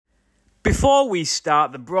Before we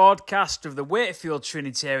start the broadcast of the Wakefield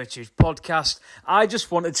Trinity Heritage podcast, I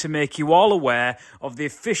just wanted to make you all aware of the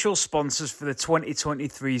official sponsors for the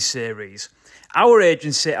 2023 series. Our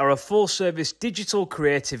agency are a full-service digital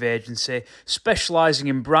creative agency specialising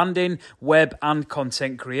in branding, web and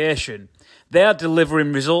content creation. They are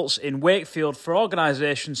delivering results in Wakefield for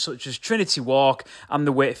organisations such as Trinity Walk and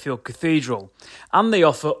the Wakefield Cathedral. And they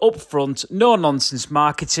offer upfront, no-nonsense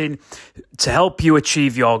marketing to help you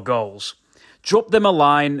achieve your goals. Drop them a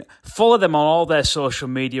line, follow them on all their social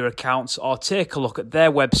media accounts, or take a look at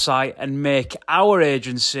their website and make our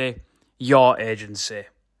agency your agency.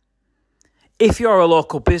 If you're a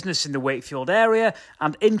local business in the Wakefield area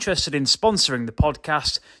and interested in sponsoring the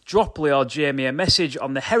podcast, drop Lee or Jamie a message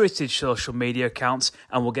on the Heritage social media accounts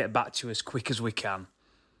and we'll get back to you as quick as we can.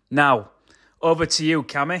 Now, over to you,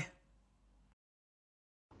 Cammy.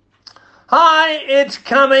 Hi, it's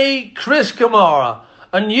Cammy Chris Kamara,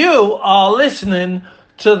 and you are listening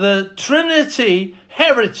to the Trinity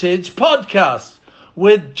Heritage Podcast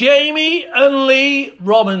with Jamie and Lee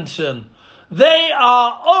Robinson. They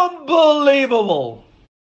are unbelievable.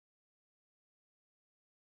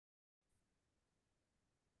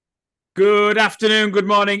 Good afternoon, good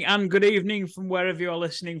morning, and good evening from wherever you're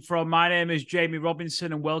listening from. My name is Jamie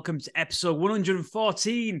Robinson, and welcome to episode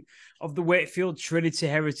 114 of the Wakefield Trinity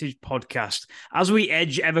Heritage Podcast. As we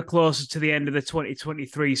edge ever closer to the end of the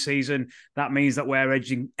 2023 season, that means that we're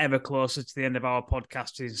edging ever closer to the end of our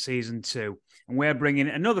podcasting season 2. And we're bringing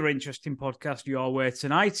another interesting podcast your way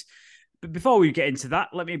tonight. But before we get into that,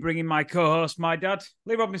 let me bring in my co-host, my dad,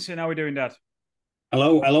 Lee Robinson. How are we doing, Dad?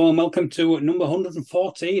 Hello, and welcome to number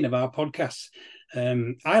 114 of our podcast.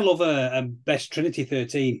 I love a best Trinity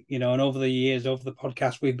 13, and over the years, over the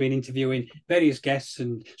podcast, we've been interviewing various guests,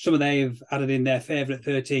 and some of them have added in their favourite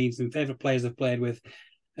 13s and favourite players they've played with.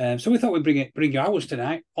 So we thought we'd bring ours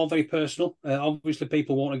tonight, all very personal. Obviously,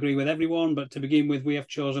 people won't agree with everyone, but to begin with, we have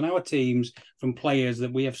chosen our teams from players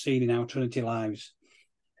that we have seen in our Trinity lives.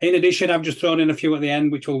 In addition, I've just thrown in a few at the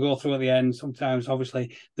end, which we'll go through at the end. Sometimes,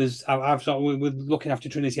 obviously, I've with looking after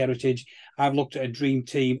Trinity Heritage, I've looked at a dream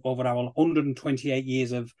team over our 128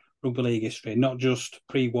 years of rugby league history, not just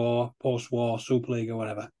pre-war, post-war, Super League or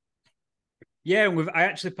whatever. Yeah, I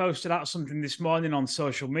actually posted out something this morning on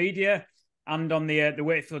social media and on the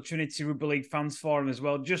Wakefield Trinity Rugby League fans forum as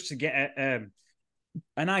well, just to get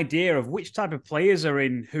an idea of which type of players are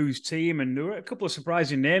in whose team, and there were a couple of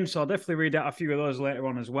surprising names, so I'll definitely read out a few of those later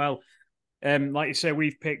on as well. Like you say,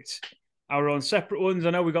 we've picked our own separate ones.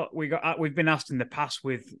 I know we've been asked in the past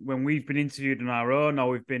with when we've been interviewed on our own, or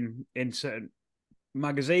we've been in certain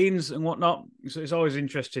magazines and whatnot. So it's always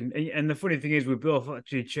interesting. And the funny thing is, we both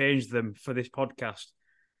actually changed them for this podcast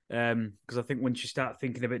because I think once you start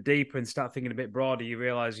thinking a bit deeper and start thinking a bit broader, you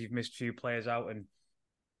realise you've missed a few players out and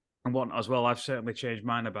whatnot as well. I've certainly changed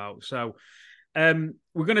mine about. So we're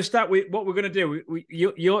going to start with what we're going to do.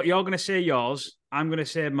 You're going to say yours, I'm going to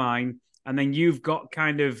say mine, and then you've got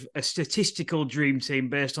kind of a statistical dream team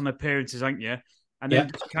based on appearances, aren't you? And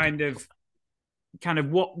then kind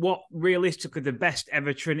of what realistically the best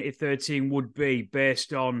ever Trinity 13 would be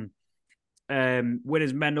based on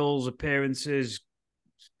winners' medals, appearances,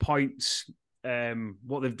 points,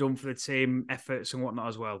 what they've done for the team, efforts and whatnot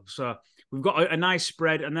as well. So we've got a nice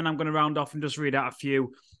spread, and then I'm going to round off and just read out a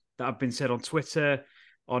few that have been said on Twitter,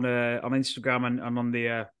 on Instagram, and on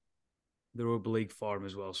the Rugby League forum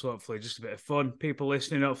as well. So hopefully just a bit of fun. People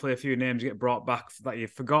listening, hopefully a few names get brought back that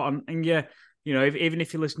you've forgotten. And even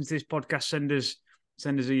if you listen to this podcast, send us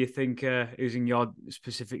who you think is in your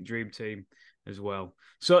specific dream team as well.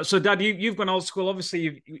 So Dad, you've gone old school.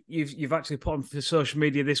 Obviously, you've actually put on for social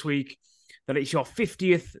media this week that it's your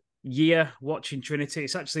 50th year watching Trinity.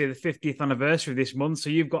 It's actually the 50th anniversary this month. So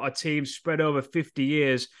you've got a team spread over 50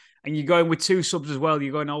 years, and you're going with 2 subs as well.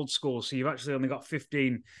 You're going old school. So you've actually only got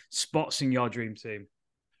 15 spots in your dream team.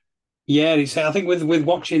 Yeah, I think with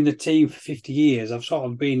watching the team for 50 years, I've sort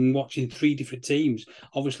of been watching 3 different teams.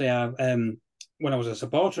 Obviously, when I was a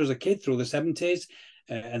supporter as a kid through the 70s,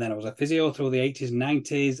 and then I was a physio through the 80s and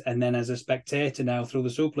 90s, and then as a spectator now through the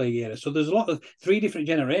Super League era. So there's a lot of 3 different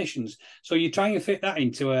generations. So you try and fit that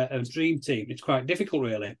into a dream team. It's quite difficult,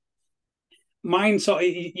 really. Mine,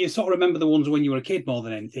 you sort of remember the ones when you were a kid more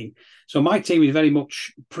than anything. So my team is very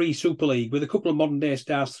much pre-Super League with a couple of modern day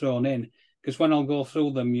stars thrown in. Because when I'll go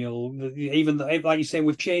through them, like you say,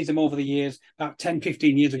 we've changed them over the years. About 10,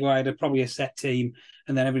 15 years ago, I had probably a set team.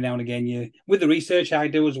 And then every now and again, with the research I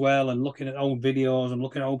do as well, and looking at old videos and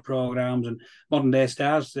looking at old programs and modern day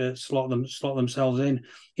stars slot themselves in.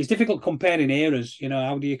 It's difficult comparing eras.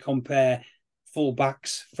 How do you compare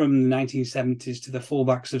full-backs from the 1970s to the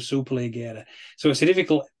full-backs of Super League era. So it's a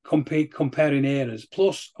difficult comparing eras.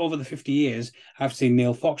 Plus, over the 50 years, I've seen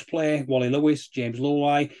Neil Fox play, Wally Lewis, James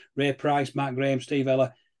Lowry, Ray Price, Mark Graham, Steve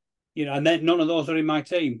Ella. And then none of those are in my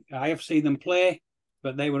team. I have seen them play,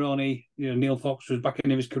 but they were only, Neil Fox was back in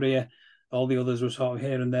his career. All the others were sort of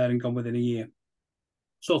here and there and gone within a year.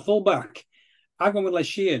 So full-back, I've gone with Les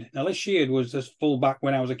Sheard. Now, Les Sheard was a full-back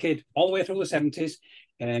when I was a kid, all the way through the 70s.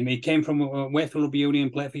 He came from Wakefield Rugby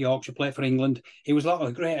Union, played for Yorkshire, played for England. He was like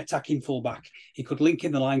a great attacking fullback. He could link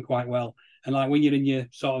in the line quite well. And like when you're in your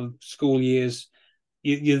sort of school years,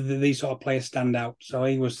 these sort of players stand out. So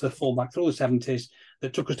he was the fullback through the 70s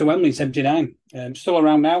that took us to Wembley in 79. Still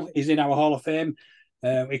around now. He's in our Hall of Fame.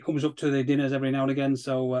 He comes up to the dinners every now and again.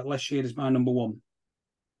 So Les Sheard is my number one.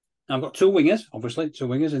 I've got two wingers, obviously, two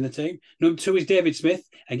wingers in the team. Number two is David Smith.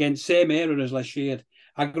 Again, same era as Les Sheard.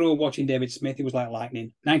 I grew up watching David Smith. He was like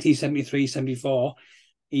lightning. 1973-74,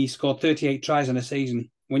 he scored 38 tries in a season.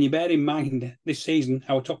 When you bear in mind this season,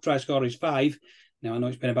 our top try scorer is 5. Now, I know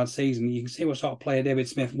it's been a bad season. You can see what sort of player David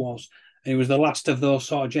Smith was. And he was the last of those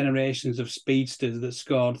sort of generations of speedsters that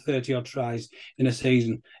scored 30-odd tries in a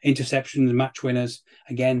season. Interceptions, match winners.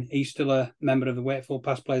 Again, he's still a member of the Wakefield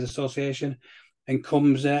Past Players Association and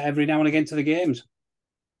comes every now and again to the games.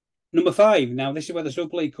 Number 5. Now, this is where the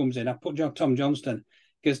Super League comes in. I put Tom Johnston.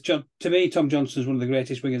 Because to me, Tom Johnston's one of the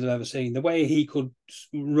greatest wingers I've ever seen. The way he could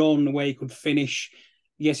run, the way he could finish.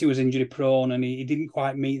 Yes, he was injury prone and he didn't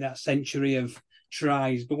quite meet that century of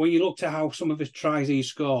tries. But when you looked at how some of his tries he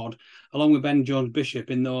scored, along with Ben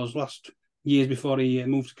Jones-Bishop in those last years before he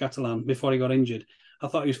moved to Catalan, before he got injured, I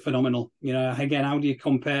thought he was phenomenal. Again, how do you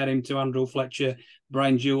compare him to Andrew Fletcher,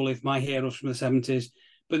 Brian Jouliffe, my heroes from the 70s?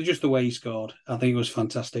 But just the way he scored, I think it was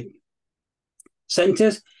fantastic.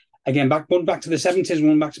 Centres. Again, one back to the 70s,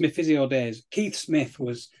 one back to my physio days. Keith Smith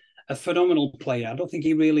was a phenomenal player. I don't think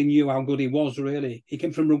he really knew how good he was, really. He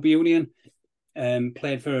came from Rugby Union,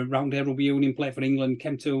 played for Roundhay Rugby Union, played for England,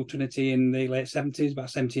 came to Trinity in the late 70s,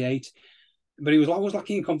 about 78. But he was always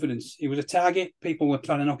lacking in confidence. He was a target. People were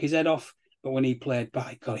trying to knock his head off. But when he played,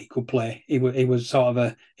 by God, he could play. He was sort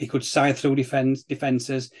of he could side through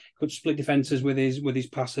defences, could split defences with his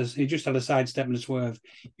passes. He just had a sidestep and a swerve.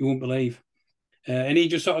 You won't believe. And he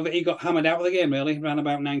got hammered out of the game, really. Around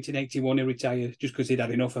about 1981, he retired just because he'd had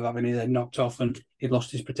enough of having his head knocked off and he'd lost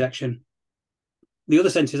his protection. The other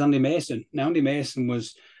centre is Andy Mason. Now, Andy Mason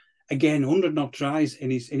was, again, 100-odd tries in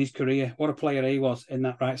his career. What a player he was in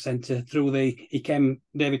that right centre. He came,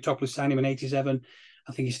 David Topless signed him in 87.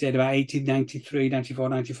 I think he stayed about 80, 93, 94,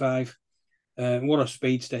 95. What a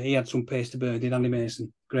speedster. He had some pace to burn, did Andy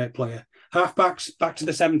Mason. Great player. Halfbacks, back to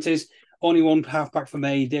the 70s. Only one halfback for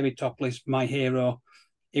me, David Topless, my hero.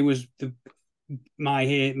 He was he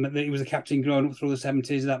was the captain growing up through the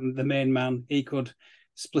 70s, the main man. He could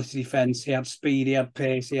split a defence. He had speed, he had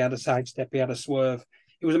pace, he had a sidestep, he had a swerve.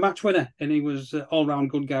 He was a match winner, and he was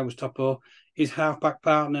all-round good guy, was Topo. His halfback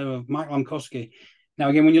partner of Mike Lankowski. Now,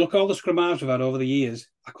 again, when you look at all the scrum halves we've had over the years,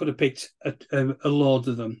 I could have picked a load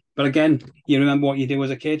of them. But again, you remember what you do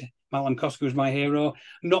as a kid. Mike Lankowski was my hero.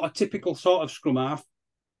 Not a typical sort of scrum half.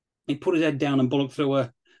 He put his head down and bullocked through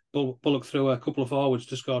a couple of forwards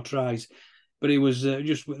to score tries. But he was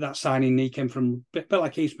just with that signing. He came from, a bit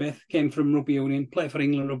like Keith Smith, came from Rugby Union, played for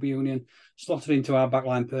England Rugby Union, slotted into our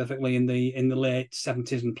backline perfectly in the late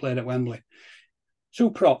 70s and played at Wembley.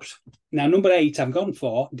 Two props. Now, number 8, I've gone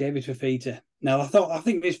for David Fifita. Now, I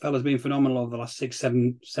think this fella's been phenomenal over the last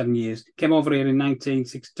 7 years. Came over here in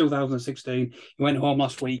 2016. He went home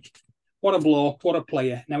last week. What a bloke, what a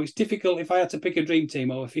player. Now, it's difficult if I had to pick a dream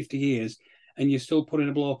team over 50 years and you're still putting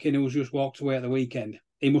a bloke in who's just walked away at the weekend.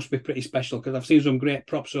 He must be pretty special because I've seen some great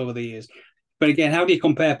props over the years. But again, how do you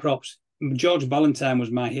compare props? George Ballantyne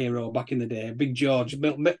was my hero back in the day. Big George, a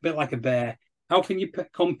bit like a bear. How can you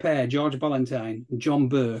compare George Ballantyne and John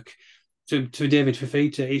Burke to David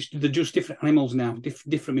Fifita? They're just different animals now,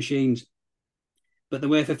 different machines. But the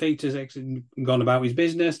way Fifita's gone about his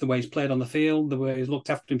business, the way he's played on the field, the way he's looked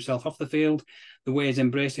after himself off the field, the way he's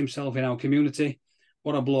embraced himself in our community,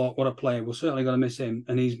 what a bloke, what a player. We're certainly going to miss him,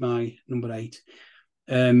 and he's my number 8.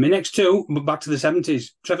 My next two, but back to the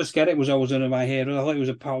 70s. Trevor Skerritt was always one of my heroes. I thought he was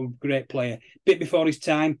a great player. Bit before his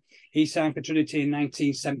time, he signed for Trinity in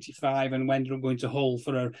 1975 and ended up going to Hull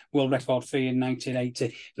for a world record fee in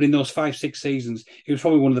 1980. But in those 5-6 seasons, he was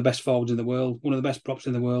probably one of the best forwards in the world, one of the best props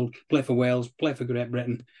in the world. Played for Wales, played for Great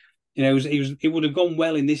Britain. It would have gone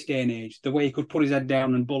well in this day and age. The way he could put his head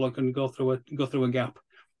down and bullock and go through a gap.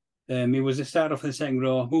 He was started off in the second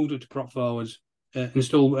row, moved up to prop forwards.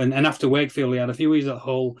 And after Wakefield, he had a few years at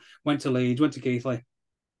Hull, went to Leeds, went to Keighley,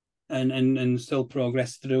 and still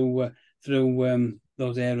progressed through through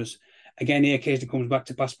those eras. Again, he occasionally comes back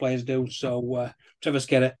to past players do. So Trevor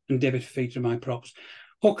Skerritt and David Fifita are my props.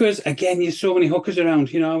 Hookers, again, there's so many hookers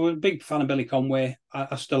around. I was a big fan of Billy Conway.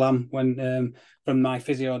 I still am when from my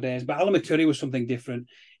physio days. But Alan McCurry was something different.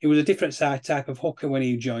 He was a different type of hooker when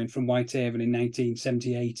he joined from Whitehaven in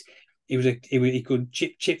 1978. He could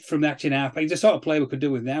chip from the acting half. He's the sort of player we could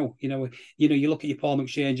do with now. You look at your Paul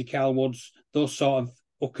McShane, your Carl Woods, those sort of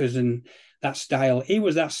hookers and that style. He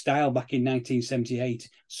was that style back in 1978.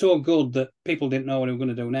 So good that people didn't know what he was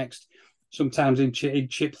going to do next. Sometimes he'd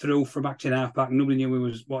chip through from acting half-back. Nobody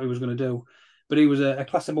knew what he was going to do. But he was a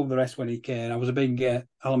class above the rest when he came. I was a big Alan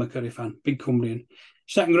McCurry fan, big Cumbrian.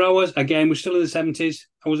 Second growers, again, we're still in the 70s.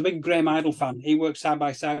 I was a big Graham Idle fan. He worked side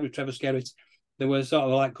by side with Trevor Skerritt. There was sort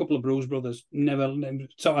of like a couple of Bruce brothers, never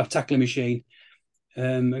sort of tackling machine.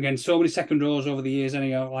 Again, so many second rows over the years.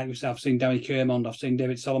 Anyhow, like you said, I've seen Danny Kermond, I've seen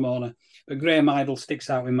David Solomona. But Graham Idle sticks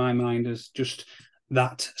out in my mind as just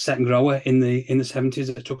that second grower in the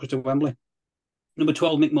 70s that took us to Wembley. Number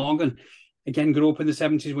 12, Mick Morgan. Again, grew up in the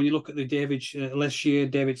 70s. When you look at the Les Shear,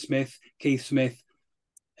 David Smith, Keith Smith,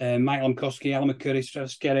 Mike Lemkowski, Alan McCurry,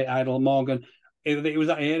 Skerritt, Idle, Morgan. It was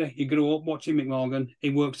that era. You grew up watching Mick Morgan. He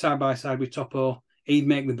worked side by side with Topo. He'd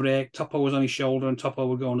make the break. Topo was on his shoulder and Topo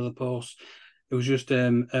would go under the post. It was just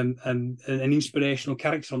an inspirational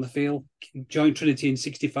character on the field. Joined Trinity in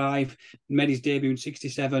 65, made his debut in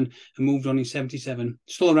 67 and moved on in 77.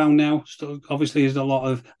 Still around now. Still, obviously, there's a lot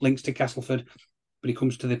of links to Castleford, but he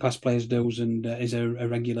comes to the past players' dues and is a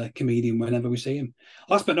regular comedian whenever we see him.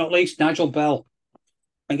 Last but not least, Nigel Bell.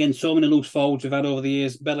 Again, so many loose forwards we've had over the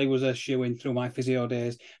years. Belly was a shoe-in through my physio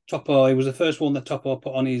days. Topo, he was the first one that Topo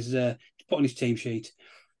put on his team sheet.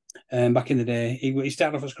 Back in the day, he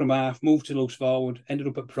started off at scrum half, moved to loose forward, ended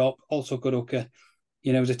up at prop, also good hooker.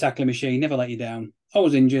 He was a tackling machine, never let you down.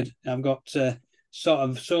 Always injured. I've got sort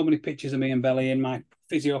of so many pictures of me and Belly in my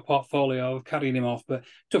physio portfolio of carrying him off, but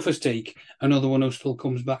tough as teak. Another one who still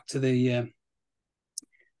comes back to the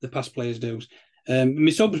past players' dues. My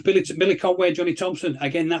subs, Billy Conway, Johnny Thompson,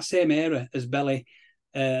 again, that same era as Belly,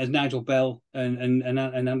 as Nigel Bell and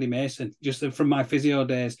Andy Mason, just from my physio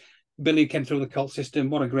days. Billy came through the cult system.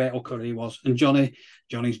 What a great hooker he was. And Johnny's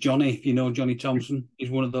Johnny, if you know Johnny Thompson, he's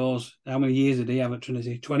one of those. How many years did he have at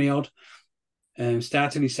Trinity? 20-odd.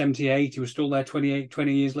 Starting in 78, he was still there 20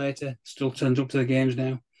 years later, still turns up to the games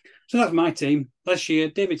now. So that's my team. Les Shear,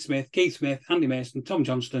 David Smith, Keith Smith, Andy Mason, Tom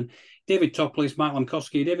Johnston, David Topless, Mike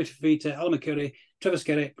Lemkowski, David Fifita, Alan McCurry, Trevor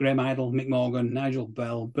Skerritt, Graham Idle, Mick Morgan, Nigel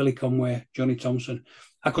Bell, Billy Conway, Johnny Thompson.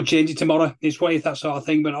 I could change it tomorrow. It's 20th, that sort of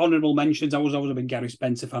thing. But honourable mentions, I was always a big Gary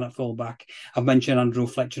Spencer fan at full-back. I've mentioned Andrew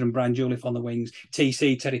Fletcher and Brian Jouliffe on the wings.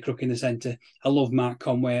 TC, Terry Crook in the centre. I love Mark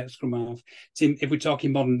Conway at scrum half. Tim, if we're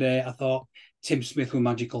talking modern day, I thought Tim Smith was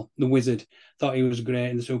magical. The Wizard. Thought he was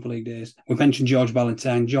great in the Super League days. We mentioned George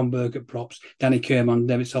Ballantyne, John Burke at props, Danny Kermond,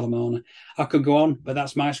 David Solomona. I could go on, but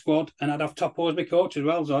that's my squad. And I'd have Topo as my coach as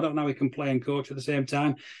well. So I don't know how he can play and coach at the same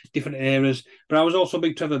time. Different eras. But I was also a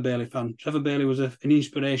big Trevor Bailey fan. Trevor Bailey was an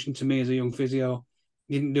inspiration to me as a young physio.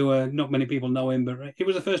 Not many people know him, but he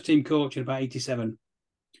was the first team coach in about 87.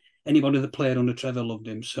 Anybody that played under Trevor loved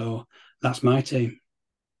him. So that's my team.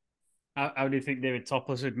 How do you think David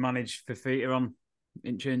Topless would manage Fifita on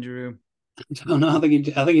in changing room? I don't know. I think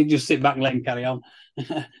he'd just sit back and let him carry on.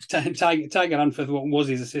 Tiger Hanford was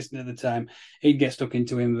his assistant at the time. He'd get stuck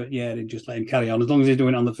into him, but yeah, he'd just let him carry on. As long as he's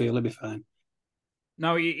doing it on the field, he'll be fine.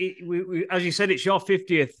 Now, as you said, it's your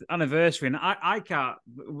 50th anniversary, and I can't.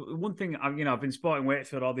 One thing I've been supporting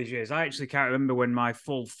Wakefield all these years. I actually can't remember when my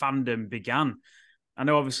full fandom began. I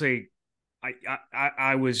know, obviously,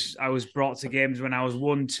 I was brought to games when I was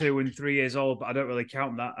 1, 2, and 3 years old, but I don't really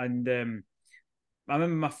count that. And I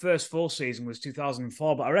remember my first full season was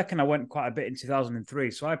 2004, but I reckon I went quite a bit in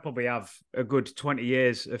 2003. So I probably have a good 20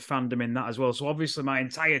 years of fandom in that as well. So obviously my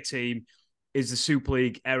entire team is the Super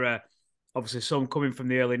League era. Obviously some coming from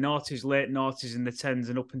the early noughties, late noughties, in the 10s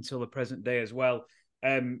and up until the present day as well.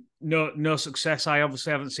 No success. I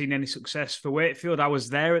obviously haven't seen any success for Wakefield. I was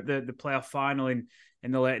there at the playoff final in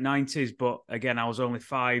the late 90s, but again, I was only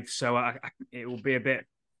 5, so it will be a bit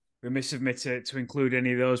remiss of me to include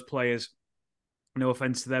any of those players. No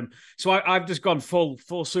offense to them. So I've just gone full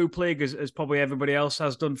Super League as probably everybody else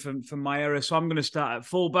has done from my era. So I'm going to start at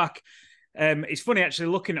fullback. It's funny actually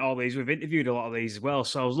looking at all these. We've interviewed a lot of these as well.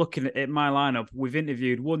 So I was looking at my lineup. We've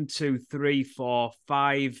interviewed 1, 2, 3, 4,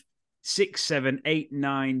 5, 6, 7, 8,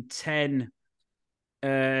 9, 10.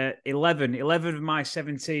 11 of my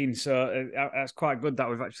 17, so that's quite good that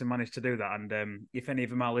we've actually managed to do that. And if any of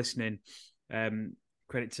them are listening,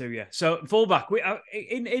 credit to you. So fullback,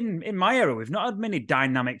 in my era, we've not had many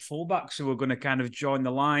dynamic fullbacks who are going to kind of join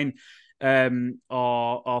the line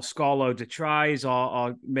or score loads of tries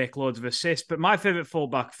or make loads of assists. But my favourite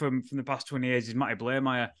fullback from the past 20 years is Matty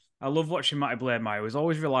Blairmeyer. I love watching Matty Blairmeyer. He was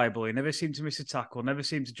always reliable. He never seemed to miss a tackle, never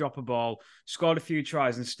seemed to drop a ball, scored a few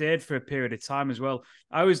tries and stayed for a period of time as well.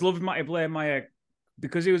 I always loved Matty Blairmeyer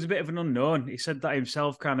because he was a bit of an unknown. He said that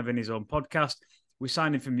himself kind of in his own podcast. We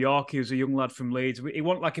signed him from York. He was a young lad from Leeds. He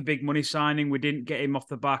wasn't like a big money signing. We didn't get him off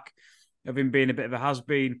the back of him being a bit of a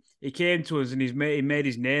has-been. He came to us and he made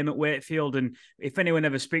his name at Wakefield. And if anyone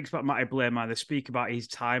ever speaks about Matty Blairmeyer, they speak about his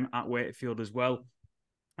time at Wakefield as well.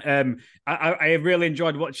 I really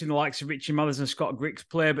enjoyed watching the likes of Richie Mathers and Scott Griggs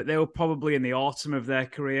play, but they were probably in the autumn of their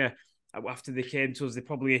career. After they came to us, they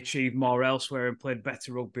probably achieved more elsewhere and played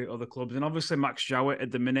better rugby at other clubs. And obviously Max Jowett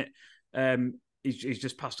at the minute, he's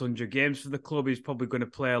just passed 100 games for the club. He's probably going to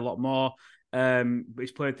play a lot more. But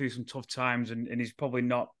he's played through some tough times and he's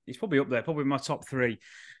probably up there, probably my top 3.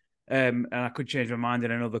 And I could change my mind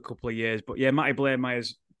in another couple of years. But yeah, Matty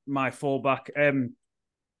Blairmeyer's my fullback.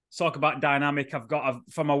 Talk about dynamic.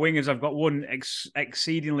 For my wingers, I've got one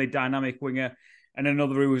exceedingly dynamic winger and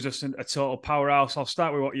another who was just a total powerhouse. I'll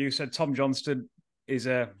start with what you said. Tom Johnston is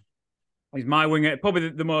my winger. Probably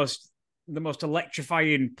the most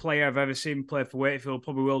electrifying player I've ever seen play for Wakefield.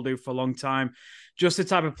 Probably will do for a long time. Just the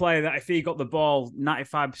type of player that if he got the ball,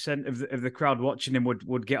 95% of the crowd watching him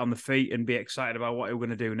would get on the feet and be excited about what he was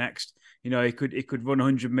going to do next. You know, he could run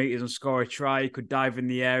 100 meters and score a try. He could dive in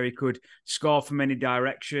the air. He could score from any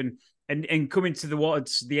direction. And coming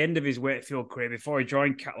towards the end of his Wakefield career, before he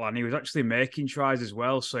joined Catalan, he was actually making tries as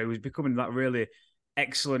well. So he was becoming that really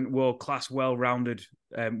excellent, world-class, well-rounded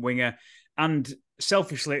winger. And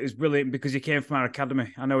selfishly, it was brilliant because he came from our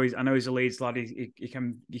academy. I know he's a Leeds lad. He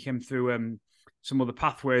came through some other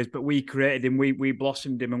pathways, but we created him, we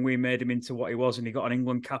blossomed him, and we made him into what he was. And he got an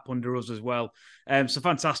England cap under us as well. So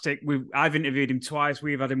fantastic. I've interviewed him twice.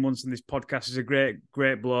 We've had him once on this podcast. He's a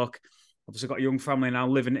great bloke. Obviously got a young family now,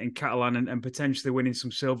 living in Catalan and potentially winning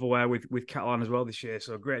some silverware with Catalan as well this year.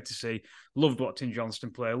 So great to see. Loved watching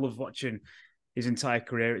Johnston play. Loved watching his entire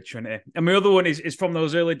career at Trinity. And my other one is from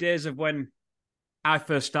those early days of when I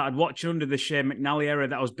first started watching under the Shane McNally era.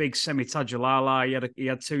 That was big Semi Tajalala. He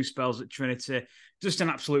had 2 spells at Trinity. Just an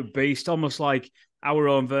absolute beast, almost like our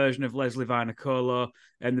own version of Leslie Vinacolo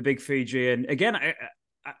and the big Fijian. Again,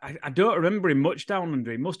 I don't remember him much down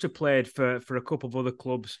under. He must have played for a couple of other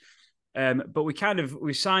clubs. But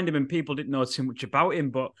we signed him and people didn't know too much about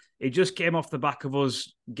him, but it just came off the back of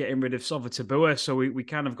us getting rid of Sova Tabua. So we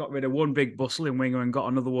kind of got rid of one big bustling winger and got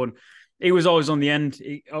another one. He was always on the end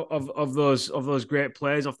of those great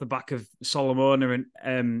players off the back of Solomona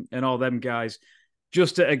and all them guys.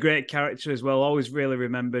 Just a great character as well. Always really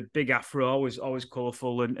remembered. Big afro, always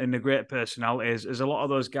colourful and a great personality. As a lot of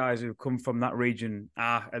those guys who come from that region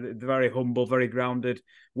are. They're very humble, very grounded,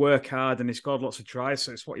 work hard, and he scored lots of tries.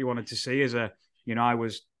 So it's what you wanted to see as I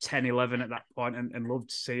was 10, 11 at that point and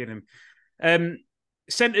loved seeing him.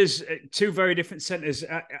 Centres, 2 very different centres.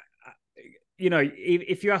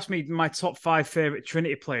 If you ask me my top 5 favourite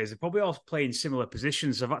Trinity players, they're probably all playing similar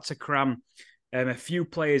positions. I've had to cram a few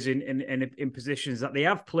players in positions that they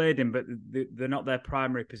have played in, but they're not their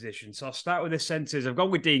primary position. So I'll start with the centres. I've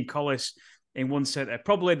gone with Dean Collis in one centre.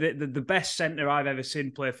 Probably the best centre I've ever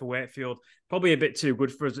seen play for Wakefield. Probably a bit too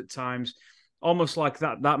good for us at times. Almost like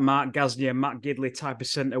that Mark Gasnier and Matt Gidley type of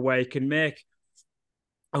centre where he can make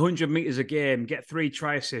 100 metres a game, get 3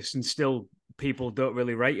 try assists, and still people don't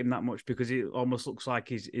really rate him that much because it almost looks like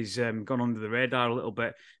he's gone under the radar a little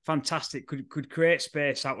bit. Fantastic, could create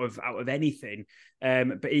space out of anything,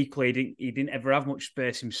 but equally he didn't ever have much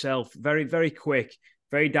space himself. Very, very quick,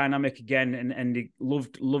 very dynamic again, and he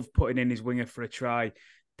loved putting in his winger for a try.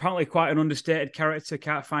 Apparently quite an understated character.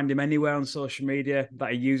 Can't find him anywhere on social media.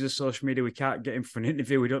 That he uses social media. We can't get him for an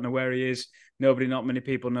interview. We don't know where he is. Not many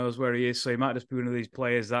people knows where he is. So he might just be one of these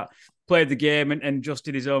players that played the game and just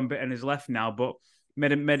did his own bit and is left now, but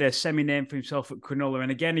made a semi-name for himself at Cronulla. And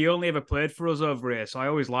again, he only ever played for us over here. So I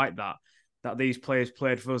always liked that these players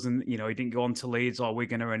played for us and, he didn't go on to Leeds or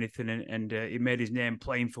Wigan or anything. And he made his name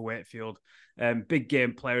playing for Wakefield. Big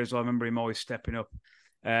game player as well. I remember him always stepping up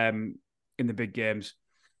in the big games.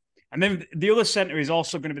 And then the other centre is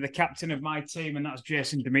also going to be the captain of my team, and that's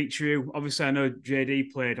Jason Demetriou. Obviously, I know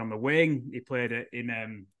JD played on the wing. He played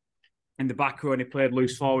in the back row and he played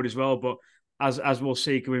loose forward as well. But as we'll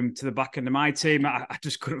see going to the back end of my team, I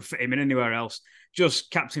just couldn't fit him in anywhere else. Just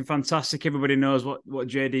captain fantastic. Everybody knows what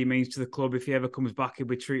JD means to the club. If he ever comes back, he'll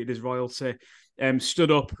be treated as royalty.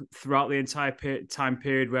 Stood up throughout the entire time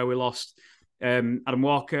period where we lost Leon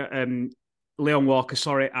Walker, and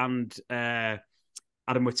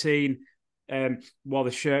Adam Watine. while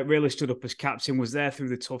the shirt really stood up as captain, was there through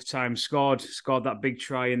the tough times, scored that big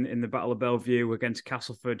try in the Battle of Bellevue against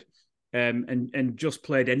Castleford. And just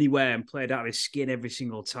played anywhere and played out of his skin every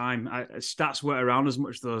single time. Stats weren't around as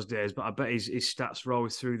much those days, but I bet his stats were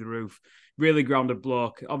always through the roof. Really grounded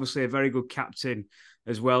bloke. Obviously, a very good captain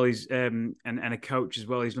as well. He's and a coach as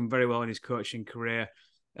well. He's done very well in his coaching career.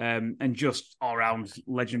 And just all-round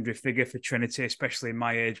legendary figure for Trinity, especially in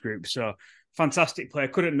my age group. So fantastic player.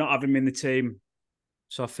 Couldn't not have him in the team.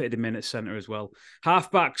 So I fitted him in at centre as well.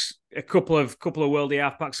 Halfbacks, a couple of worldy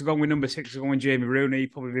halfbacks. I've gone with number 6. I've gone with Jamie Rooney.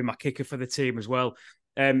 He'd probably be my kicker for the team as well.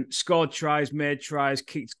 Scored tries, made tries,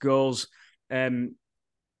 kicked goals.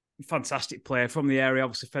 Fantastic player from the area,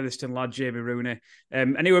 obviously Featherstone lad, Jamie Rooney.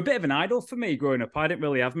 And he was a bit of an idol for me growing up. I didn't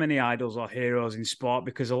really have many idols or heroes in sport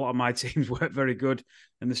because a lot of my teams weren't very good,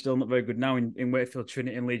 and they're still not very good now in Wakefield,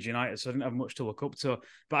 Trinity and Leeds United, so I didn't have much to look up to.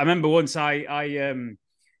 But I remember once I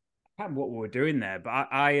can't remember what we were doing there, but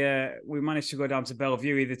we managed to go down to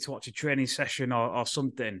Bellevue either to watch a training session or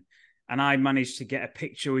something, and I managed to get a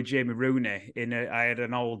picture with Jamie Rooney I had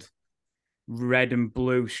an old red and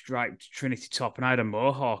blue striped Trinity top, and I had a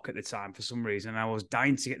mohawk at the time for some reason. I was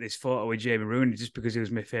dying to get this photo with Jamie Rooney just because he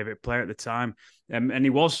was my favourite player at the time, and he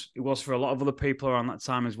was for a lot of other people around that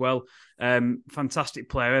time as well. Fantastic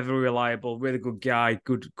player, ever reliable, really good guy,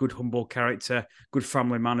 good humble character, good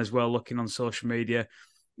family man as well. Looking on social media.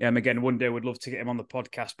 Again, one day we'd love to get him on the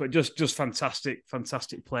podcast, but just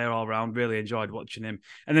fantastic player all round. Really enjoyed watching him.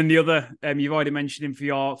 And then the other, you've already mentioned him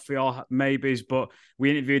for your maybes, but we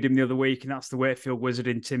interviewed him the other week, and that's the Wakefield Wizard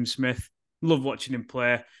in Tim Smith. Love watching him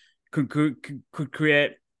play. Could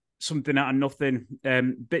create something out of nothing.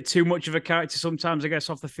 Bit too much of a character sometimes, I guess,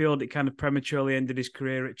 off the field. It kind of prematurely ended his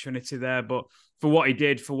career at Trinity there, but for what he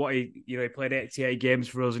did, he played 88 games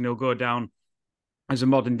for us, and he'll go down as a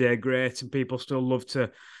modern day great, and people still love to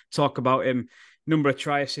talk about him. Number of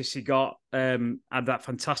try assists he got, had that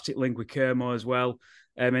fantastic link with Kermo as well.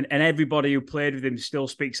 And everybody who played with him still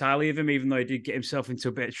speaks highly of him, even though he did get himself into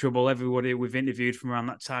a bit of trouble. Everybody we've interviewed from around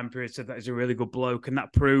that time period said that he's a really good bloke, and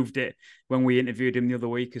that proved it when we interviewed him the other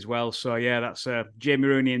week as well. So yeah, that's Jamie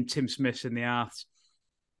Rooney and Tim Smith in the Arths.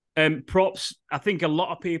 Props. I think a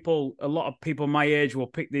lot of people my age will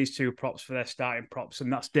pick these two props for their starting props,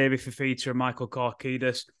 and that's David Fifita and Michael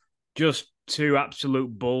Korkidas. Just two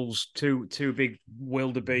absolute bulls, two big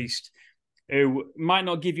wildebeest who might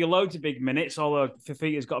not give you loads of big minutes, although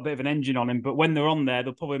Fifita's got a bit of an engine on him. But when they're on there,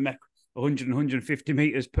 they'll probably make 100 and 150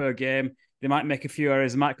 meters per game. They might make a few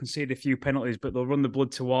errors, they might concede a few penalties, but they'll run the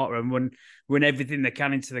blood to water and run everything they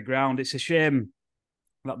can into the ground. It's a shame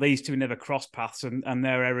that these two never cross paths and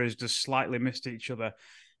their errors just slightly missed each other.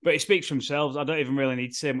 But it speaks for themselves. I don't even really need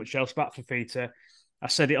to say much else about Fifita. I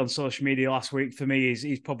said it on social media last week. For me,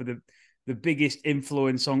 he's probably the biggest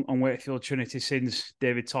influence on Wakefield Trinity since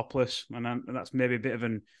David Topless. And that's maybe a bit of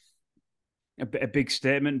a big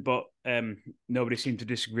statement, but nobody seemed to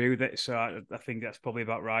disagree with it. So I think that's probably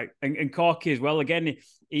about right. And Corky as well. Again,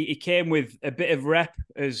 he came with a bit of rep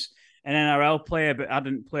as an NRL player, but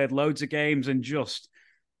hadn't played loads of games and just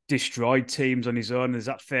destroyed teams on his own. There's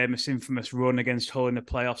that infamous run against Hull in the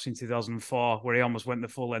playoffs in 2004 where he almost went the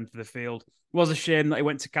full length of the field. It was a shame that he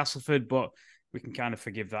went to Castleford, but we can kind of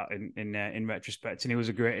forgive that in retrospect. And it was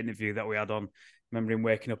a great interview that we had on. I remember him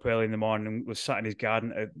waking up early in the morning and was sat in his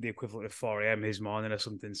garden at the equivalent of 4 a.m. his morning or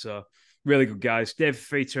something. So really good guys. Dave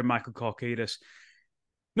Fifita and Michael Korkidas.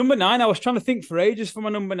 Number 9, I was trying to think for ages for my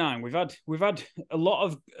number 9. We've had a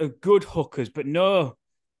lot of good hookers, but no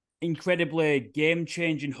incredibly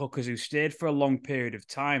game-changing hookers who stayed for a long period of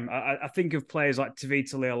time. I think of players like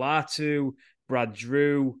Tavita Leolatu, Brad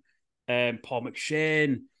Drew, Paul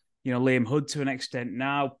McShane, Liam Hood to an extent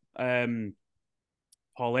now,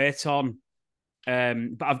 Paul Ayton.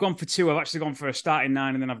 But I've gone for 2. I've actually gone for a starting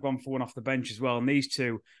 9, and then I've gone for one off the bench as well. And these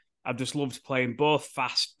two, I've just loved playing. Both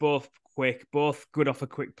fast, both quick, both good off a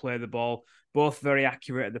quick play of the ball, both very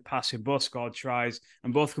accurate at the passing, both scored tries,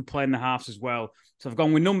 and both could play in the halves as well. So I've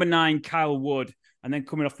gone with number 9, Kyle Wood, and then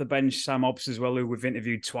coming off the bench, Sam Hobbs as well, who we've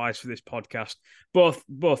interviewed twice for this podcast. Both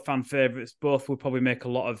fan favourites. Both will probably make a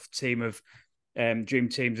lot of dream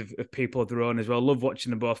teams of people of their own as well. Love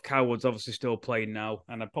watching them both. Kyle Wood's obviously still playing now,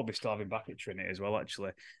 and I'd probably still have him back at Trinity as well,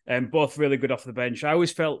 actually. Both really good off the bench. I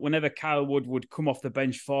always felt whenever Kyle Wood would come off the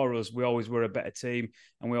bench for us, we always were a better team,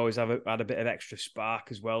 and we always had a bit of extra spark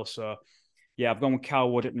as well. So yeah, I've gone with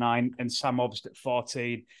Kyle Wood at 9 and Sam Hobbs at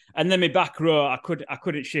 14. And then my back row, I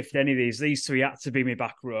couldn't shift any of these. These 3 had to be my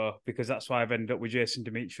back row because that's why I've ended up with Jason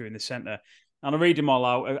Demetriou in the centre. And I'll read them all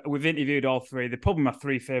out. We've interviewed all 3. They're probably my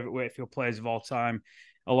 3 favourite Wakefield players of all time,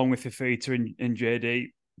 along with Fifita and JD.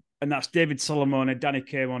 and that's David Solomon, Danny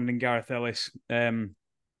Kermond, and Gareth Ellis.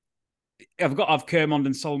 I've got to have Kermond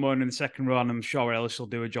and Solomon in the second row, and I'm sure Ellis will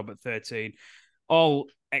do a job at 13. All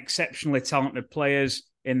exceptionally talented players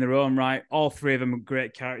in their own right. All three of them are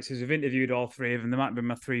great characters. I've interviewed all three of them. They might be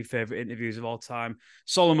my three favourite interviews of all time.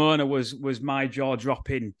 Solomon was my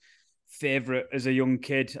jaw-dropping favourite as a young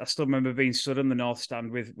kid. I still remember being stood on the North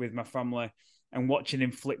Stand with my family and watching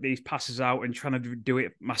him flick these passes out and trying to do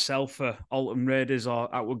it myself for Alton Raiders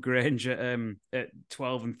or Outwood Grange at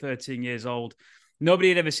 12 and 13 years old. Nobody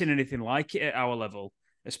had ever seen anything like it at our level,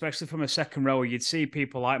 especially from a second row. You'd see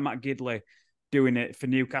people like Matt Gidley doing it for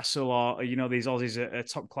Newcastle or, these Aussies at a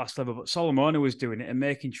top class level. But Solomona was doing it and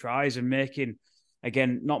making tries and making,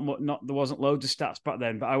 again, not there wasn't loads of stats back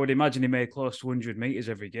then, but I would imagine he made close to 100 metres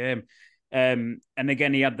every game. And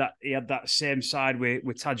again, he had that same side with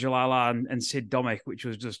Tajalala and Sid Domick, which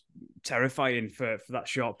was just terrifying for that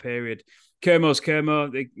short period. Kermo's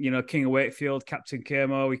Kermo, King of Wakefield, Captain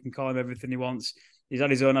Kermo. We can call him everything he wants. He's had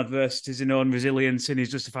his own adversities, his own resilience, and he's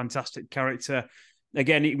just a fantastic character.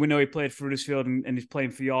 Again, we know he played for Huddersfield and he's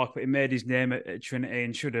playing for York, but he made his name at Trinity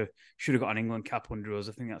and should have got an England cap under us.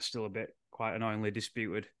 I think that's still a bit quite annoyingly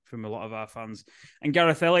disputed from a lot of our fans. And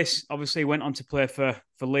Gareth Ellis obviously went on to play for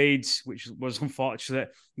Leeds, which was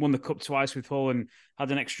unfortunate. Won the cup twice with Hull and had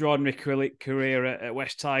an extraordinary career at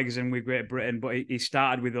West Tigers and with Great Britain. But he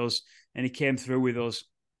started with us and he came through with us.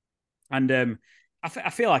 And I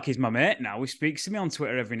feel like he's my mate now. He speaks to me on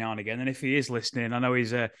Twitter every now and again. And if he is listening, I know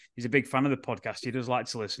he's a big fan of the podcast. He does like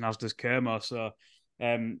to listen, as does Kermo. So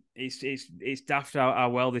it's daft how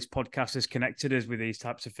well this podcast has connected us with these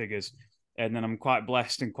types of figures. And then I'm quite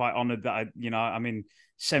blessed and quite honoured that I'm in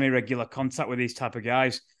semi-regular contact with these type of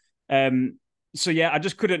guys. So yeah, I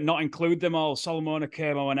just couldn't not include them all. Solomon,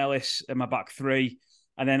 Kermo and Ellis in my back three.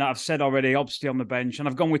 And then I've said already, obviously on the bench. And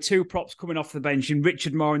I've gone with two props coming off the bench in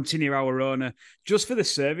Richard Moore and Tini Rawarona, just for the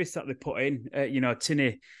service that they put in.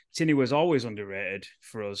 Tini was always underrated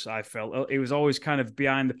for us, I felt. He was always kind of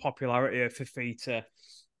behind the popularity of Fafita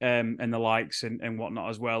and the likes and whatnot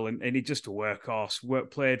as well. And he's just a workhorse.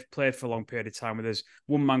 Played for a long period of time with us.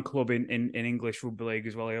 One-man club in English Rugby League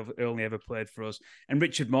as well. He only ever played for us. And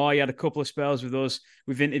Richard Moore, he had a couple of spells with us.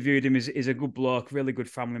 We've interviewed him. He's a good bloke, really good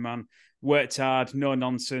family man. Worked hard, no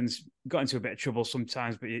nonsense. Got into a bit of trouble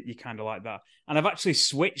sometimes, but you kind of like that. And I've actually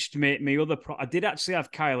switched my other I did actually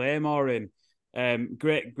have Kyle Amor in.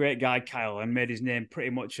 Great guy, Kyle, and made his name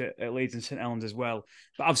pretty much at Leeds and St Helens as well.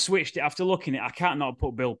 But I've switched it after looking at it. I can't not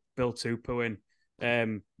put Bill Tupou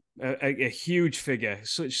in. A huge figure,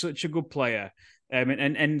 such a good player.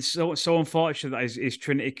 And so unfortunate that his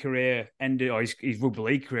Trinity career ended, or his rugby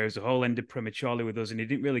league career as a whole ended prematurely with us, and he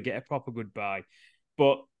didn't really get a proper goodbye.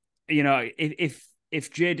 But if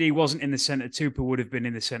JD wasn't in the centre, Tupou would have been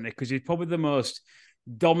in the centre because he's probably the most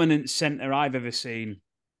dominant centre I've ever seen.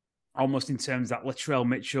 Almost in terms of that Latrell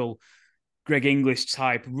Mitchell, Greg Inglis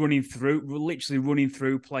type, literally running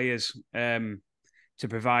through players to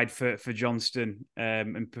provide for Johnston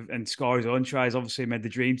and score his own tries. Obviously, he made the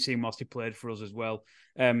dream team whilst he played for us as well.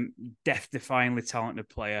 Death-defyingly talented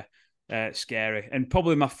player, scary. And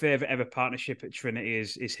probably my favourite ever partnership at Trinity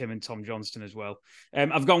is him and Tom Johnston as well.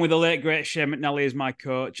 I've gone with the late, great Shane McNally as my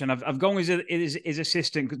coach, and I've gone with his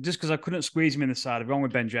assistant just because I couldn't squeeze him in the side. I've gone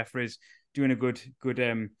with Ben Jeffries, doing a good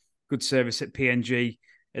service at PNG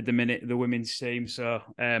at the minute, the women's team. So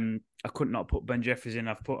I could not put Ben Jeffries in.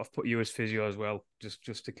 I've put you as physio as well,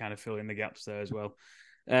 just to kind of fill in the gaps there as well.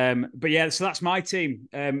 But yeah, so that's my team.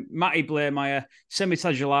 Matty Blairmeyer, Semi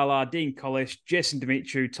Tajalala, Dean Collish, Jason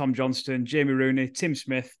Dimitru, Tom Johnston, Jamie Rooney, Tim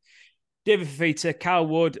Smith, David Fafita, Kyle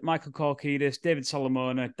Wood, Michael Korkidis, David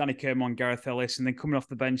Solomona, Danny Kermon, Gareth Ellis, and then coming off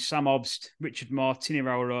the bench, Sam Obst, Richard Moore, Tini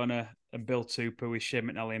Rawarona, and Bill Tupou with Shane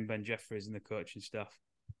McNally and Ben Jeffries and the coaching staff.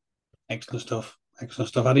 Excellent stuff.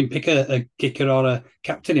 I didn't pick a kicker or a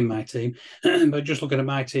captain in my team, but just looking at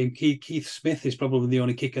my team, Keith Smith is probably the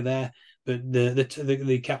only kicker there. But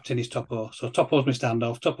the captain is Topo. So Topo's my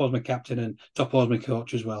standoff, Topo's my captain, and Topo's my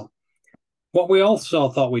coach as well. What we also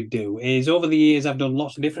thought we'd do is, over the years, I've done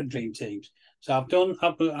lots of different dream teams. So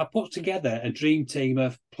I've put together a dream team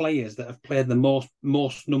of players that have played the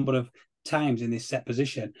most number of times in this set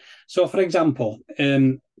position. So, for example,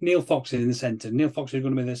 Neil Fox is in the centre. Neil Fox is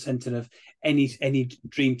going to be the centre of any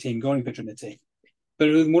dream team going for Trinity. But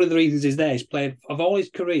one of the reasons is he's played, of all his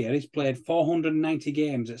career, he's played 490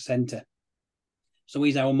 games at centre. So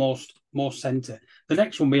he's our most centre. The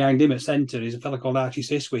next one behind him at centre is a fella called Archie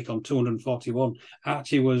Siswick on 241.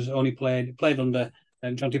 Archie was only played under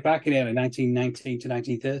Jonty Parkin era, 1919 to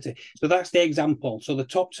 1930. So that's the example. So the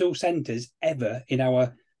top two centres ever in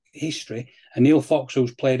our history. And Neil Fox,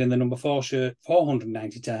 who's played in the number 4 shirt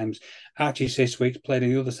 490 times. Archie Siswick's played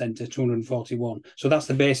in the other centre 241. So that's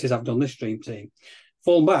the basis I've done this dream team.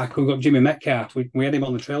 Full back, we've got Jimmy Metcalf. We had him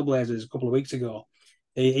on the Trailblazers a couple of weeks ago.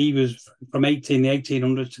 He was from the 1800s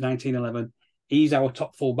to 1911. He's our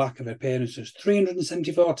top full back of appearances.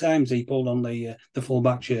 374 times he pulled on the full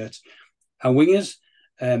back shirt. Our wingers,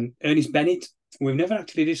 Ernest Bennett. We've never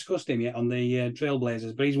actually discussed him yet on the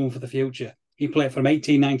Trailblazers, but he's one for the future. He played from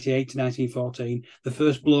 1898 to 1914, the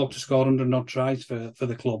first bloke to score 100-odd tries for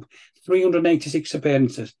the club. 386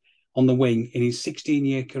 appearances on the wing in his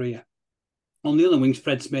 16-year career. On the other wings,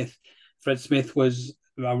 Fred Smith. Fred Smith was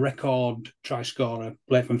a record try scorer,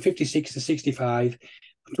 played from 56 to 65,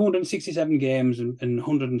 267 games and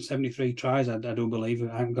 173 tries, I do believe.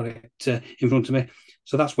 I haven't got it in front of me.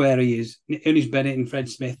 So that's where he is. Ernest Bennett and Fred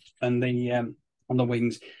Smith and the on the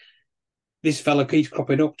wings. This fella keeps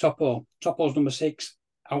cropping up, Topo. Topo's number 6.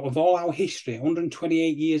 Out of all our history,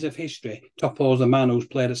 128 years of history, Topo's the man who's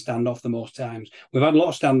played at standoff the most times. We've had a lot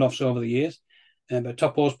of standoffs over the years, but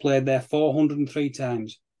Topo's played there 403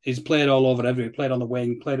 times. He's played all over everywhere. He played on the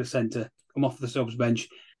wing, played at centre, come off the subs bench,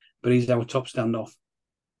 but he's our top standoff.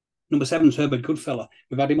 Number 7's Herbert Goodfellow.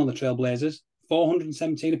 We've had him on the Trailblazers.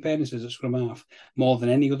 417 appearances at scrum half, more than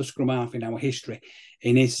any other scrum half in our history.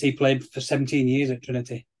 He played for 17 years at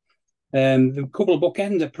Trinity. A couple of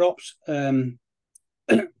bookends at props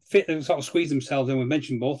sort of squeeze themselves in. We've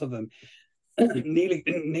mentioned both of them. Nearly,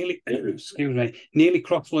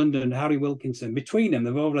 Crossland and Harry Wilkinson. Between them,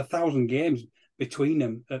 they've over 1,000 games between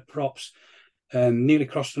them at props. Nearly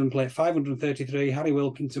Crossland played 533. Harry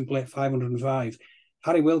Wilkinson played 505.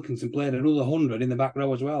 Harry Wilkinson played another 100 in the back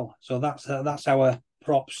row as well. So that's our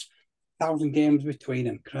props. 1,000 games between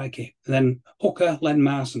them. Crikey. And then hooker, Len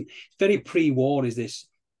Marson. Very pre-war is this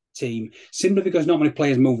team, simply because not many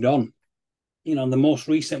players moved on. You know, the most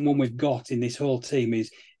recent one we've got in this whole team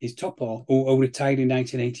is Topo, who retired in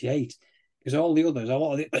 1988. Because all the others, a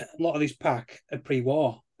lot of this pack are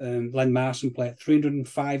pre-war. Len Marson played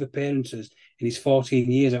 305 appearances in his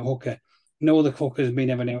 14 years at hooker. No other hooker has been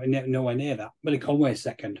nowhere near that. Billy Conway's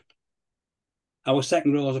second. Our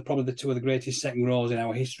second rows are probably the two of the greatest second rows in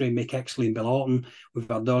our history. Mick Exley and Bill Orton. We've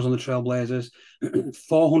had those on the Trailblazers.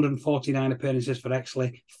 449 appearances for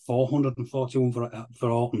Exley, 441 for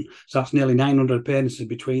Orton. So that's nearly 900 appearances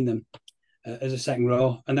between them as a second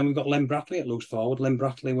row. And then we've got Len Bratley at loose forward. Len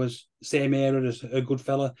Bratley was same era as a good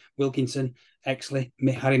fella. Wilkinson, Exley,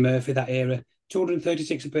 Harry Murphy, that era.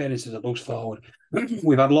 236 appearances at loose forward.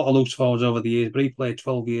 We've had a lot of loose forwards over the years, but he played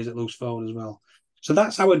 12 years at loose forward as well. So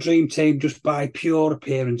that's our dream team, just by pure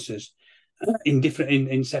appearances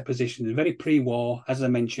in set positions. Very pre-war, as I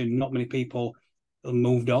mentioned. Not many people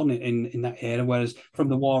moved on in that era. Whereas from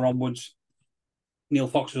the war onwards, Neil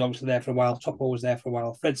Fox was obviously there for a while. Topo was there for a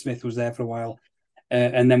while. Fred Smith was there for a while,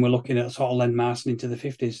 and then we're looking at sort of Len Marson into the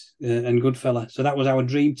 50s and Goodfellow. So that was our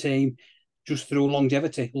dream team, just through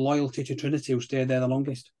longevity, loyalty to Trinity, who stayed there the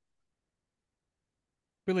longest.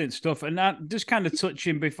 Brilliant stuff. And that just kind of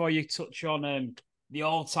touching before you touch on the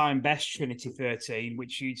all-time best Trinity 13,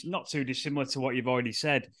 which is not too dissimilar to what you've already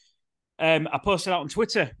said. I posted out on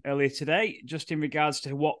Twitter earlier today, just in regards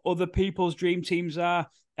to what other people's dream teams are.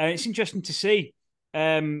 It's interesting to see.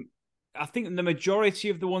 I think the majority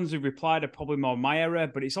of the ones who've replied are probably more my era,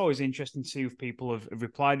 but it's always interesting to see if people have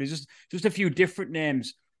replied. There's just a few different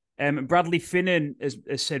names. Bradley Finnan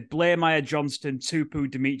has said Blair Meyer Johnston, Tupu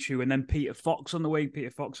Dimitru, and then Peter Fox on the wing.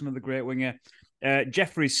 Peter Fox, another great winger.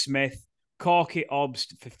 Jeffrey Smith, Corky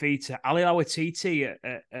Obst, Fafita, Ali Lawatiti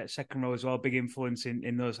at second row as well. Big influence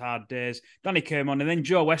in those hard days. Danny came on, and then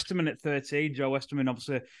Joe Westerman at 13. Joe Westerman,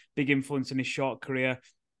 obviously, big influence in his short career.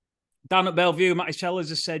 Down at Bellevue, Matty Sellers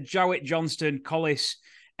has said Jowett Johnston, Collis,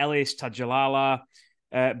 Ellis, Tajalala,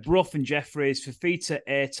 Brough and Jeffries, Fafita,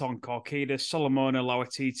 Ayrton, Corkidas, Solomona,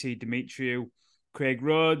 Lawatiti, Demetriou. Craig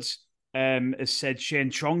Rhodes has said Shane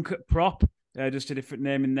Tronk at prop. Just a different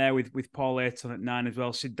name in there with Paul Ayrton at 9 as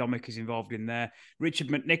well. Sid Domick is involved in there. Richard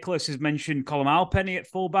McNicholas has mentioned Colin Alpenny at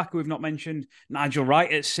fullback, who we've not mentioned. Nigel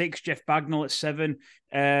Wright at 6, Jeff Bagnall at 7.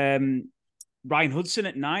 Ryan Hudson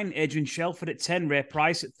at 9, Adrian Shelford at 10, Ray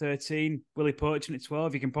Price at 13, Willie Purchin at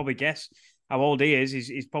 12. You can probably guess how old he is.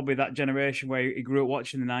 He's probably that generation where he grew up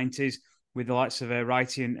watching the 90s with the likes of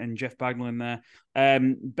Wrighty and Jeff Bagnall in there.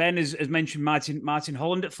 Ben has mentioned Martin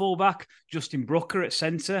Holland at fullback, Justin Brooker at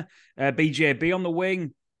centre, BJB on the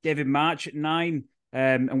wing, David March at 9,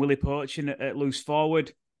 and Willie Purchin at loose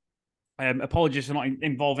forward. Apologies for not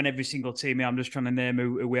involving every single team here. I'm just trying to name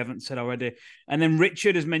who we haven't said already. And then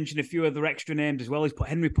Richard has mentioned a few other extra names as well. He's put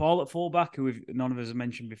Henry Paul at fullback, who none of us have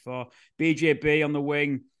mentioned before. BJB on the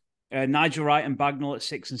wing. Nigel Wright and Bagnall at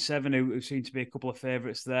 6 and 7, who seem to be a couple of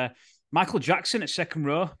favourites there. Michael Jackson at second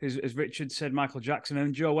row, as Richard said, Michael Jackson,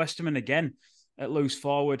 and Joe Westerman again at loose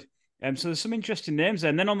forward. So there's some interesting names there.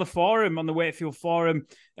 And then on the forum, on the Wakefield forum,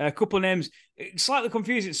 a couple of names, slightly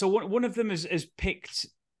confusing. So one of them has picked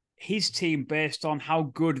his team based on how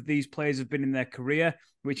good these players have been in their career,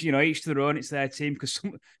 which, each to their own, it's their team, because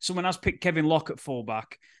someone has picked Kevin Locke at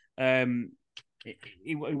fullback.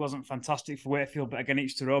 He wasn't fantastic for Wakefield, but again,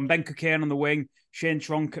 each to their own. Ben Cockayne on the wing, Shane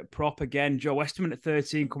Tronk at prop again, Joe Westerman at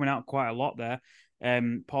 13, coming out quite a lot there.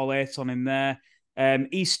 Paul Ayton in there.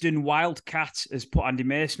 Eastern Wildcat has put Andy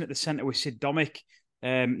Mason at the centre with Sid Domick.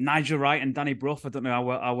 Nigel Wright and Danny Brough, I don't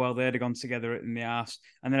know how well they'd have gone together in the arse.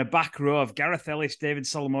 And then a back row of Gareth Ellis, David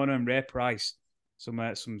Solomona and Ray Price. Some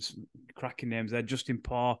cracking names there. Justin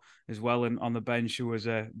Paw as well on the bench, who was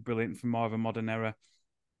brilliant from more of a modern era.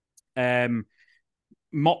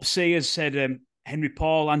 Mopsy has said Henry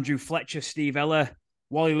Paul, Andrew Fletcher, Steve Eller,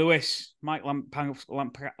 Wally Lewis, Mike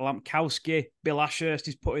Lampkowski, Bill Ashurst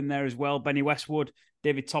is put in there as well, Benny Westwood,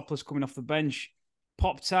 David Topless coming off the bench.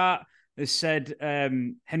 Pop-Tart has said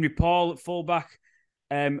Henry Paul at fullback.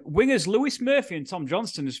 Wingers Lewis Murphy and Tom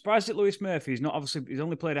Johnston. I'm surprised at Lewis Murphy. He's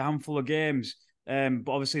only played a handful of games, but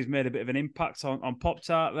obviously he's made a bit of an impact on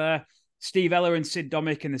Pop-Tart there. Steve Eller and Sid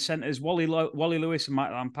Domick in the centres, Wally Lewis and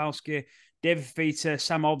Mike Lampkowski, David Feiter,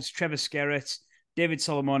 Sam Hobbs, Trevor Skerritt, David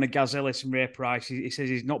Solomona, Gaz Ellis and Ray Price. He says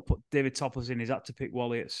he's not put David Toppers in. He's had to pick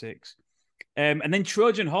Wally at 6. And then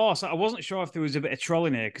Trojan Horse. I wasn't sure if there was a bit of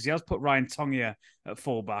trolling here, because he has put Ryan Tongia at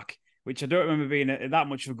fullback, which I don't remember being that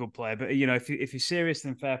much of a good player. But, if you're serious,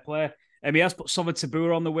 then fair play. He has put Sova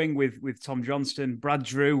Tabua on the wing with Tom Johnston, Brad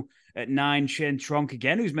Drew at 9, Shane Tronk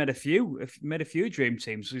again, who's made a few dream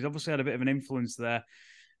teams. So he's obviously had a bit of an influence there.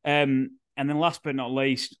 And then last but not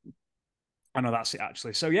least, I know that's it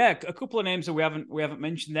actually. So yeah, a couple of names that we haven't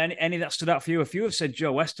mentioned. Any that stood out for you? A few have said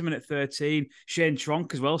Joe Westerman at 13, Shane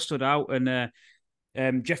Tronk as well stood out,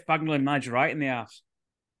 and Jeff Bagnall and Nigel Wright in the arse.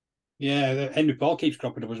 Yeah, Henry Paul keeps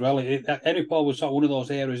cropping up as well. Henry Paul was sort of one of those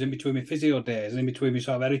eras in between my physio days and in between my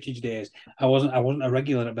sort of heritage days. I wasn't a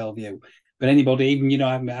regular at Bellevue, but anybody, even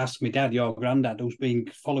I asked my dad, your granddad, who's been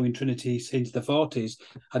following Trinity since the 40s,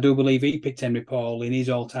 I do believe he picked Henry Paul in his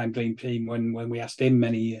all-time dream team when we asked him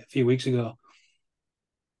a few weeks ago.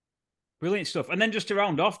 Brilliant stuff. And then just to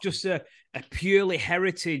round off, just a purely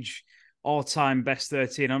heritage all-time best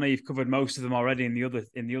 13. I know you've covered most of them already in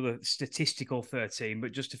the other statistical 13,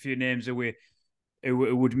 but just a few names who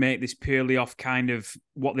would make this purely off kind of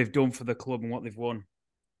what they've done for the club and what they've won.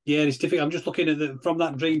 Yeah, it's difficult. I'm just looking at from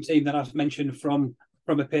that dream team that I've mentioned from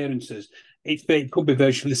appearances. It could be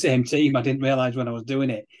virtually the same team. I didn't realise when I was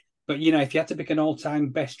doing it. But, if you had to pick an all-time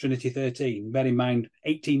best Trinity 13, bear in mind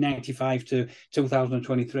 1895 to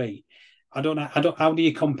 2023, I don't know. How do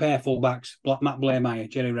you compare fullbacks? Matt Blairmeyer,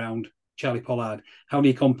 Jerry Round, Charlie Pollard. How do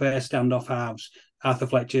you compare standoff halves? Arthur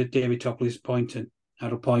Fletcher, David Topless,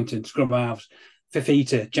 Harold Poynton, scrum halves.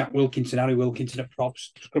 Fifita, Jack Wilkinson, Harry Wilkinson at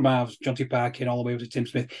props, scrum halves, Jonty Parkin, all the way up to Tim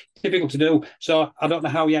Smith. Difficult to do. So I don't know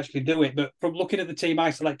how you actually do it. But from looking at the team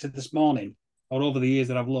I selected this morning, or over the years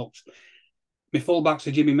that I've looked, my fullbacks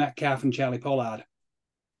are Jimmy Metcalf and Charlie Pollard.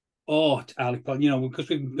 Or because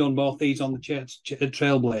we've done both these on the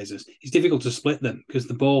Trailblazers, it's difficult to split them because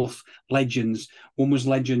they're both legends. One was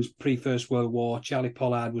legends pre-First World War. Charlie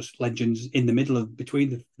Pollard was legends in the middle of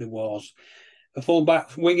between the wars. The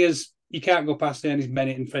fullback wingers, you can't go past Ernest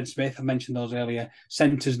Bennett and Fred Smith. I mentioned those earlier.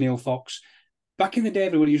 Centres, Neil Fox. Back in the day,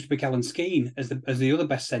 everyone used to pick Alan Skeen as the other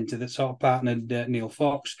best centre that sort of partnered Neil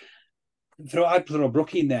Fox. I'd throw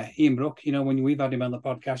Brookie in there, Ian Brook. When we've had him on the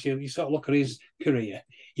podcast, you sort of look at his career.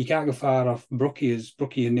 You can't go far off Brookie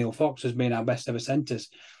and Neil Fox as being our best ever centres.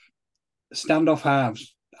 Standoff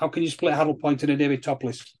halves. How can you split Harold Poynton and David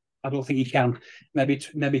Topless? I don't think you can.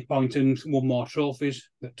 Maybe Poynton won more trophies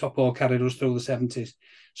that Topo carried us through the 70s.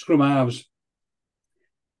 Scrum halves.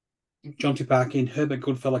 Jonty Parkin, Herbert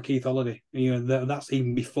Goodfellow, Keith Holliday. That's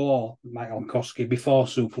even before Mike Lankowski, before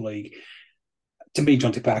Super League. To me,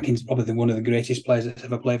 Jonty Parkin's probably one of the greatest players that's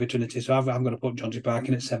ever played for Trinity. So I'm going to put Jonty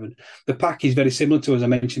Parkin at 7. The pack is very similar to, as I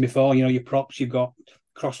mentioned before, your props, you've got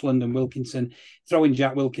Crossland and Wilkinson. Throw in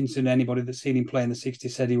Jack Wilkinson. Anybody that's seen him play in the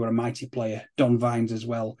 60s said he were a mighty player. Don Vines as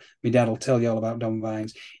well. My dad will tell you all about Don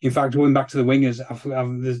Vines. In fact, going back to the wingers,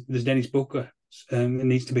 there's Dennis Booker. It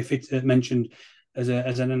needs to be mentioned as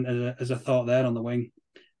a thought there on the wing.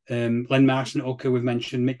 Len Marsh and Hooker, we've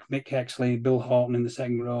mentioned. Mick Hexley, Bill Horton in the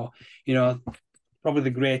second row. Probably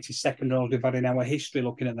the greatest second rows we've had in our history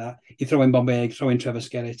looking at that. You throw in Bob Haig, throw in Trevor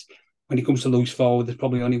Skerritt. When it comes to loose forward, there's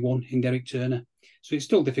probably only one in Derek Turner. So it's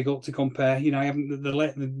still difficult to compare. You know, I haven't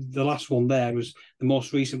the last one there was the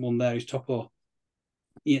most recent one there is Topo.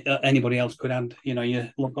 Anybody else could add. You know, you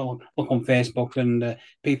look on Facebook and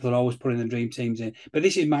people are always putting the dream teams in. But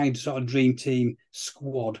this is my sort of dream team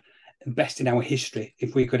squad, best in our history.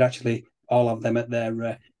 If we could actually all have them at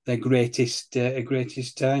their greatest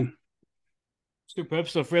time. Superb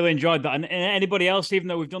stuff. Really enjoyed that. And anybody else, even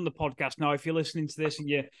though we've done the podcast now, if you're listening to this and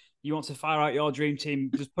you want to fire out your dream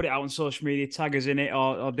team, just put it out on social media, tag us in it,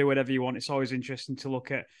 or do whatever you want. It's always interesting to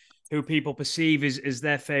look at who people perceive as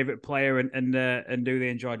their favourite player and who they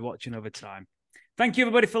enjoyed watching over time. Thank you,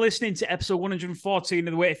 everybody, for listening to episode 114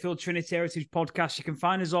 of the Wakefield Trinity Heritage Podcast. You can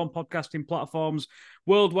find us on podcasting platforms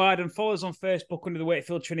worldwide and follow us on Facebook under the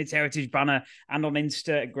Wakefield Trinity Heritage banner and on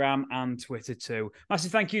Instagram and Twitter too.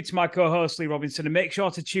 Massive thank you to my co-host, Lee Robinson, and make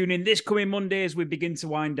sure to tune in this coming Monday as we begin to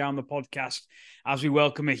wind down the podcast as we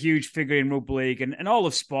welcome a huge figure in rugby league and all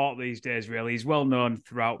of sport these days, really. He's well known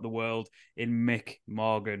throughout the world in Mick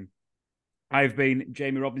Morgan. I've been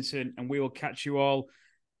Jamie Robinson, and we will catch you all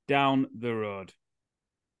down the road.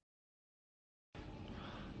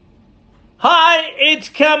 Hi, it's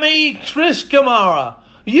Cammy Chris Kamara.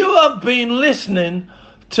 You have been listening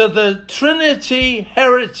to the Trinity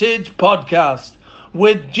Heritage Podcast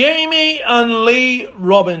with Jamie and Lee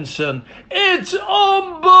Robinson. It's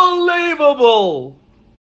unbelievable.